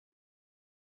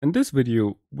In this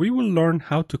video, we will learn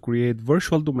how to create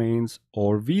virtual domains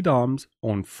or VDOMs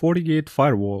on Fortigate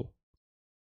Firewall.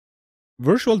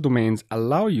 Virtual domains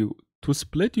allow you to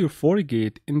split your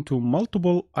Fortigate into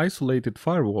multiple isolated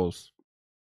firewalls.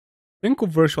 Think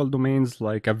of virtual domains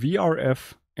like a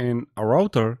VRF in a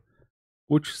router,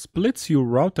 which splits your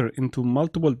router into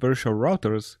multiple virtual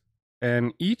routers,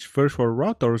 and each virtual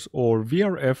routers or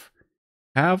VRF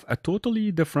have a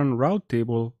totally different route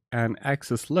table and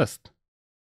access list.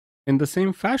 In the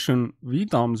same fashion,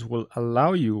 VDOMs will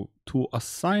allow you to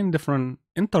assign different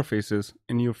interfaces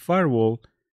in your firewall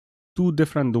to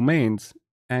different domains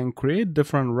and create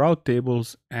different route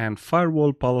tables and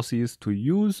firewall policies to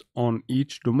use on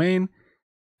each domain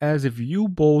as if you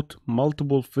bought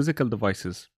multiple physical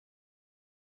devices.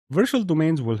 Virtual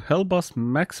domains will help us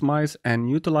maximize and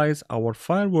utilize our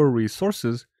firewall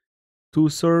resources to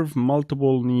serve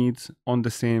multiple needs on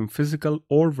the same physical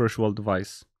or virtual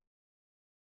device.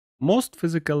 Most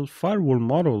physical firewall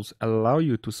models allow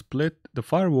you to split the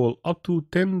firewall up to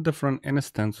 10 different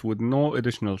instances with no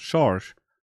additional charge.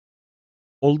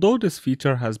 Although this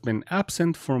feature has been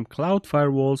absent from cloud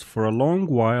firewalls for a long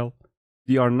while,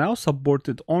 they are now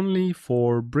supported only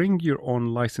for bring your own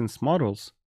license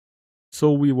models.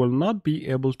 So we will not be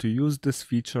able to use this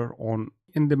feature on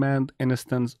in-demand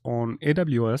instance on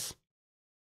AWS.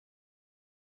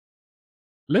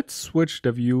 Let's switch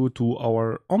the view to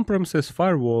our on-premises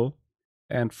firewall,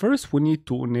 and first we need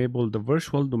to enable the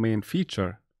virtual domain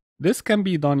feature. This can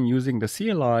be done using the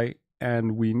CLI,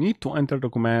 and we need to enter the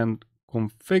command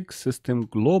config system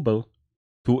global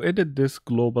to edit this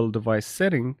global device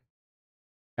setting,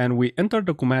 and we enter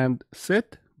the command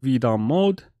set VDOM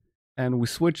mode, and we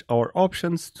switch our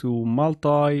options to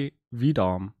multi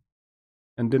VDOM,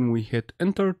 and then we hit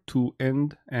enter to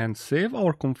end and save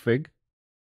our config.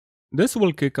 This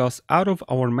will kick us out of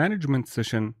our management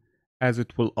session as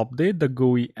it will update the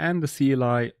GUI and the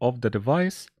CLI of the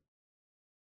device.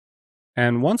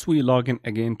 And once we log in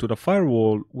again to the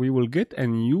firewall, we will get a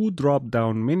new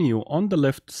drop-down menu on the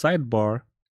left sidebar.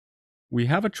 We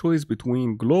have a choice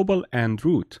between global and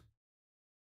root.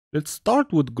 Let's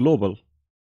start with global.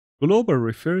 Global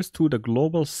refers to the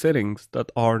global settings that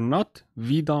are not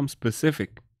VDOM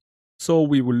specific. So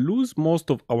we will lose most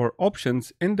of our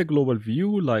options in the global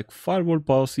view like firewall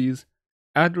policies,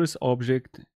 address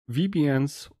object,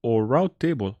 VPNs, or route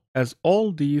table, as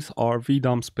all these are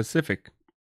VDOM specific.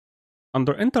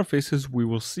 Under interfaces, we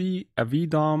will see a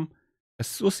VDOM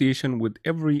association with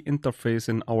every interface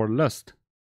in our list.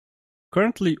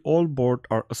 Currently, all ports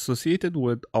are associated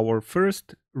with our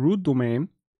first root domain,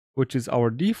 which is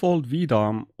our default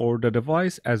VDOM or the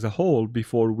device as a whole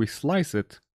before we slice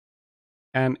it.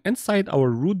 And inside our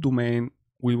root domain,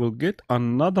 we will get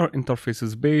another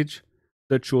interfaces page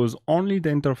that shows only the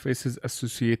interfaces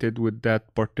associated with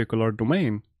that particular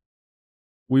domain.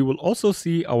 We will also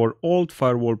see our old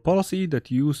firewall policy that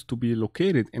used to be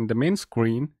located in the main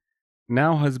screen,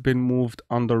 now has been moved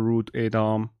under root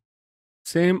ADOM.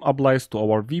 Same applies to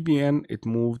our VPN, it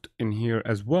moved in here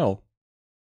as well.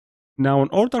 Now, in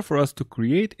order for us to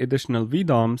create additional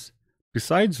VDOMs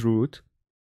besides root,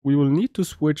 we will need to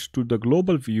switch to the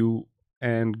global view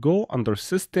and go under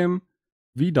System,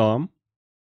 VDOM.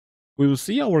 We will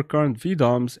see our current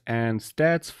VDOMs and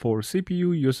stats for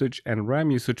CPU usage and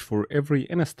RAM usage for every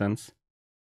instance.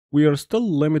 We are still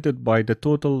limited by the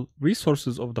total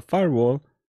resources of the firewall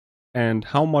and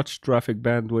how much traffic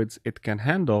bandwidth it can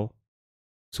handle.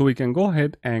 So we can go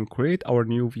ahead and create our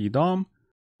new VDOM.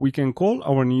 We can call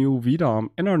our new VDOM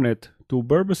Internet to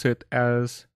purpose it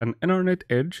as an Internet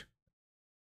edge.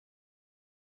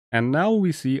 And now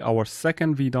we see our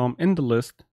second VDOM in the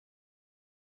list,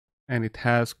 and it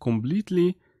has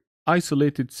completely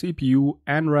isolated CPU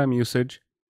and RAM usage.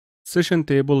 Session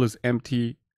table is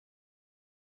empty.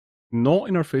 No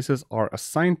interfaces are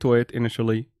assigned to it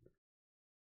initially,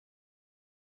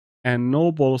 and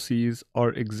no policies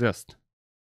exist.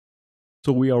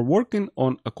 So we are working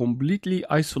on a completely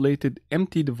isolated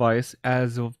empty device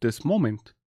as of this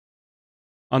moment.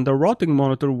 Under routing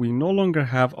monitor, we no longer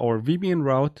have our VPN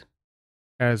route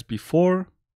as before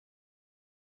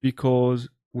because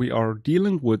we are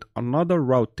dealing with another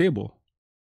route table.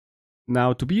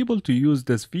 Now, to be able to use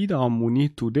this VDOM, we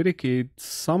need to dedicate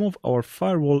some of our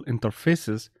firewall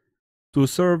interfaces to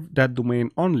serve that domain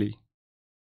only.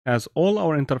 As all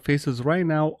our interfaces right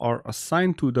now are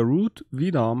assigned to the root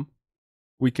VDOM,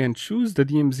 we can choose the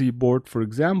DMZ port, for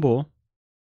example,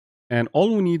 and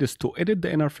all we need is to edit the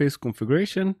interface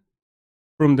configuration.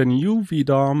 From the new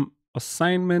VDOM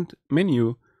assignment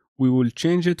menu, we will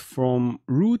change it from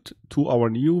root to our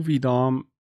new VDOM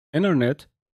Internet.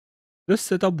 This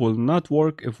setup will not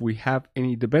work if we have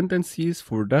any dependencies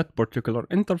for that particular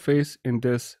interface in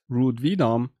this root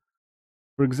VDOM.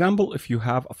 For example, if you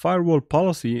have a firewall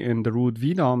policy in the root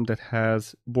VDOM that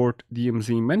has port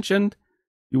DMZ mentioned,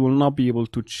 you will not be able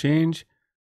to change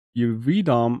your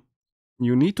VDOM.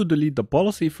 You need to delete the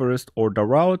policy first, or the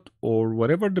route, or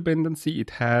whatever dependency it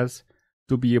has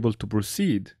to be able to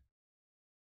proceed.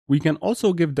 We can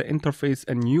also give the interface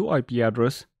a new IP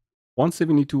address,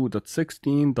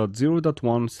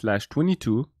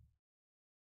 172.16.0.1/22.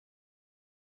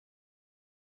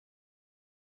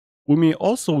 We may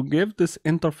also give this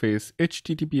interface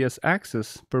HTTPS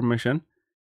access permission.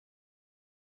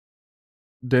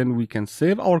 Then we can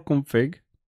save our config.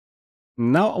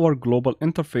 Now our global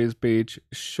interface page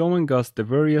is showing us the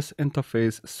various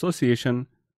interface association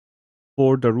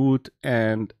for the root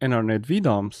and internet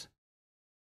VDOMs.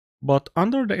 But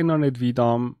under the internet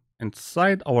VDOM,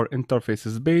 inside our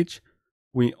interfaces page,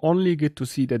 we only get to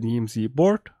see the DMZ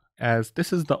port, as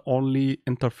this is the only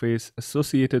interface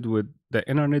associated with the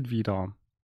internet VDOM.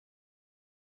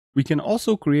 We can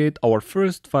also create our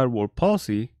first firewall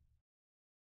policy.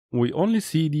 We only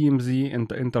see DMZ in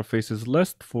the interfaces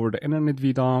list for the internet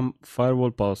VDOM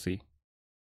firewall policy.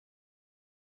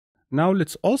 Now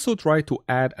let's also try to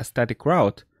add a static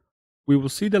route. We will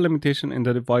see the limitation in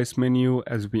the device menu,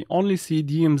 as we only see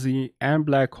DMZ and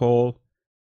black hole,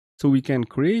 so we can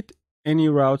create any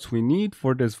routes we need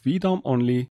for this VDOM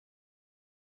only.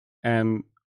 And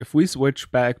if we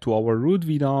switch back to our root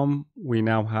VDOM, we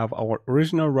now have our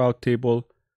original route table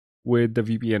with the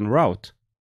VPN route.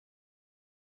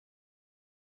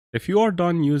 If you are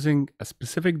done using a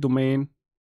specific domain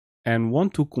and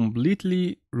want to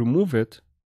completely remove it,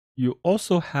 you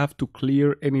also have to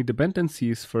clear any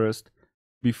dependencies first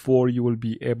before you will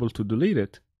be able to delete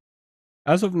it.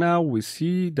 As of now, we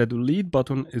see the delete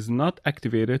button is not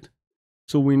activated,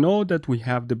 so we know that we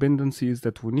have dependencies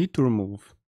that we need to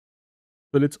remove.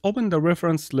 So let's open the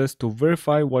reference list to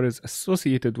verify what is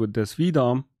associated with this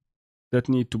VDOM that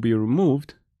need to be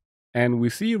removed. And we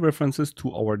see references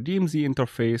to our DMZ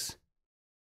interface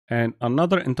and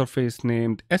another interface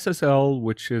named SSL,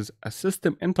 which is a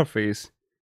system interface,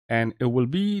 and it will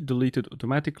be deleted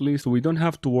automatically, so we don't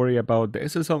have to worry about the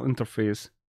SSL interface.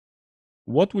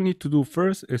 What we need to do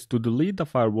first is to delete the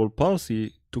firewall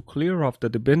policy to clear off the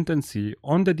dependency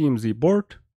on the DMZ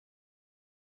port,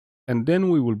 and then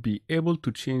we will be able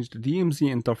to change the DMZ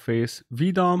interface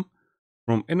VDOM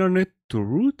from internet to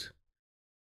root.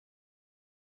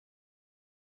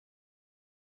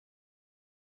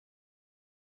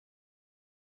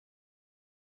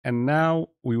 And now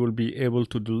we will be able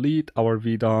to delete our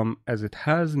VDOM as it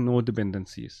has no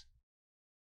dependencies.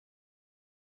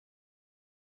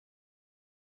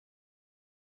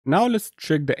 Now let's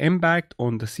check the impact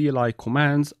on the CLI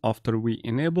commands after we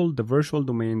enable the virtual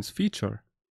domains feature.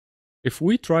 If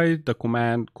we try the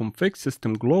command config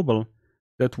system global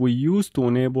that we used to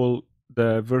enable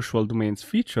the virtual domains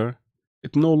feature,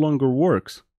 it no longer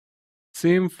works.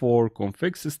 Same for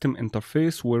config system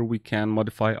interface, where we can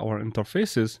modify our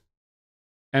interfaces.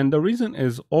 And the reason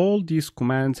is all these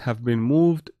commands have been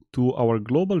moved to our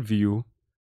global view,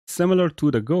 similar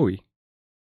to the GUI.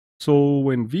 So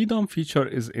when VDOM feature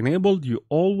is enabled, you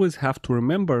always have to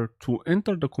remember to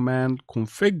enter the command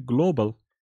config global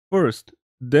first,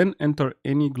 then enter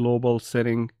any global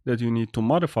setting that you need to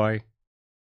modify.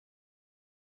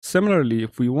 Similarly,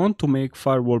 if we want to make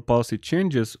firewall policy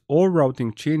changes or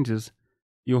routing changes,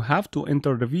 you have to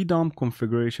enter the VDOM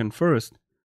configuration first,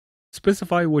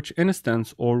 specify which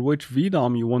instance or which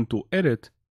VDOM you want to edit,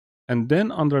 and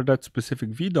then under that specific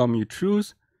VDOM you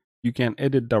choose, you can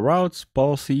edit the routes,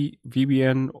 policy,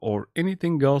 VPN, or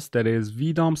anything else that is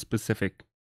VDOM specific.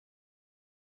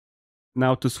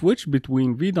 Now to switch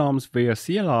between VDOMs via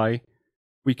CLI,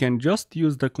 we can just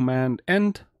use the command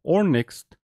end or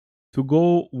next to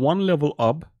go one level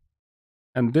up,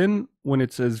 and then when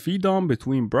it says VDOM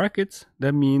between brackets,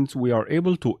 that means we are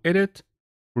able to edit,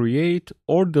 create,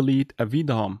 or delete a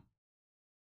VDOM.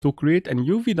 To create a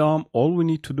new VDOM, all we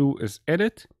need to do is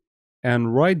edit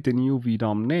and write the new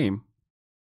VDOM name.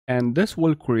 And this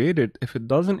will create it if it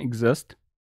doesn't exist.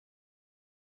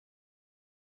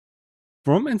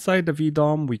 From inside the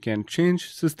VDOM, we can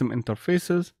change system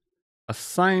interfaces,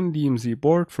 assign DMZ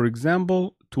port, for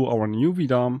example, to our new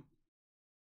VDOM,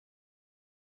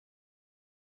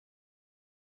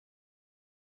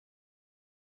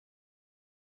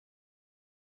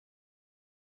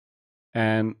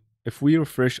 and if we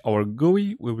refresh our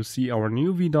GUI, we will see our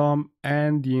new VDOM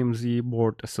and DMZ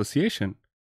port association.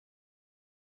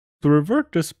 To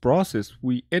revert this process,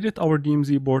 we edit our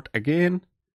DMZ port again,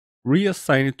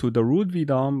 reassign it to the root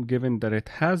VDOM given that it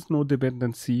has no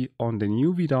dependency on the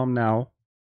new VDOM now,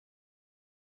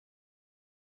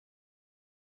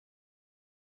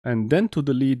 and then to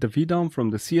delete the VDOM from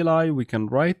the CLI, we can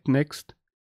write next,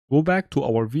 go back to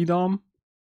our VDOM,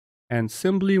 and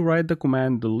simply write the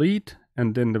command delete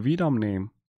and then the VDOM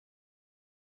name.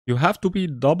 You have to be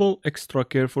double extra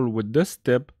careful with this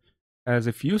step, as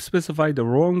if you specify the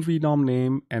wrong VDOM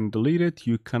name and delete it,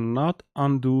 you cannot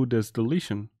undo this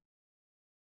deletion.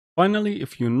 Finally,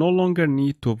 if you no longer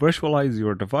need to virtualize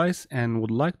your device and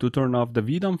would like to turn off the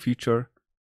VDOM feature,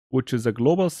 which is a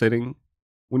global setting,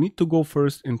 we need to go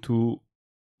first into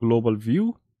global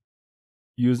view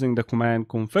using the command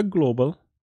config global,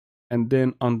 and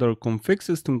then under config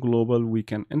system global we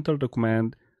can enter the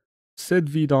command set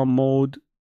VDOM mode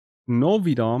no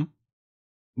VDOM.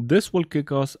 This will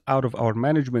kick us out of our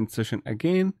management session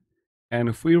again, and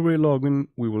if we relog in,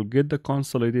 we will get the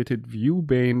consolidated view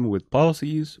pane with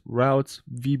policies, routes,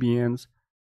 VPNs,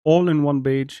 all in one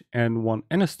page and one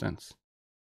instance.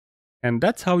 And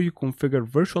that's how you configure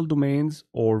virtual domains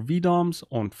or VDOMs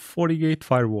on Fortigate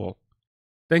Firewall.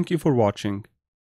 Thank you for watching.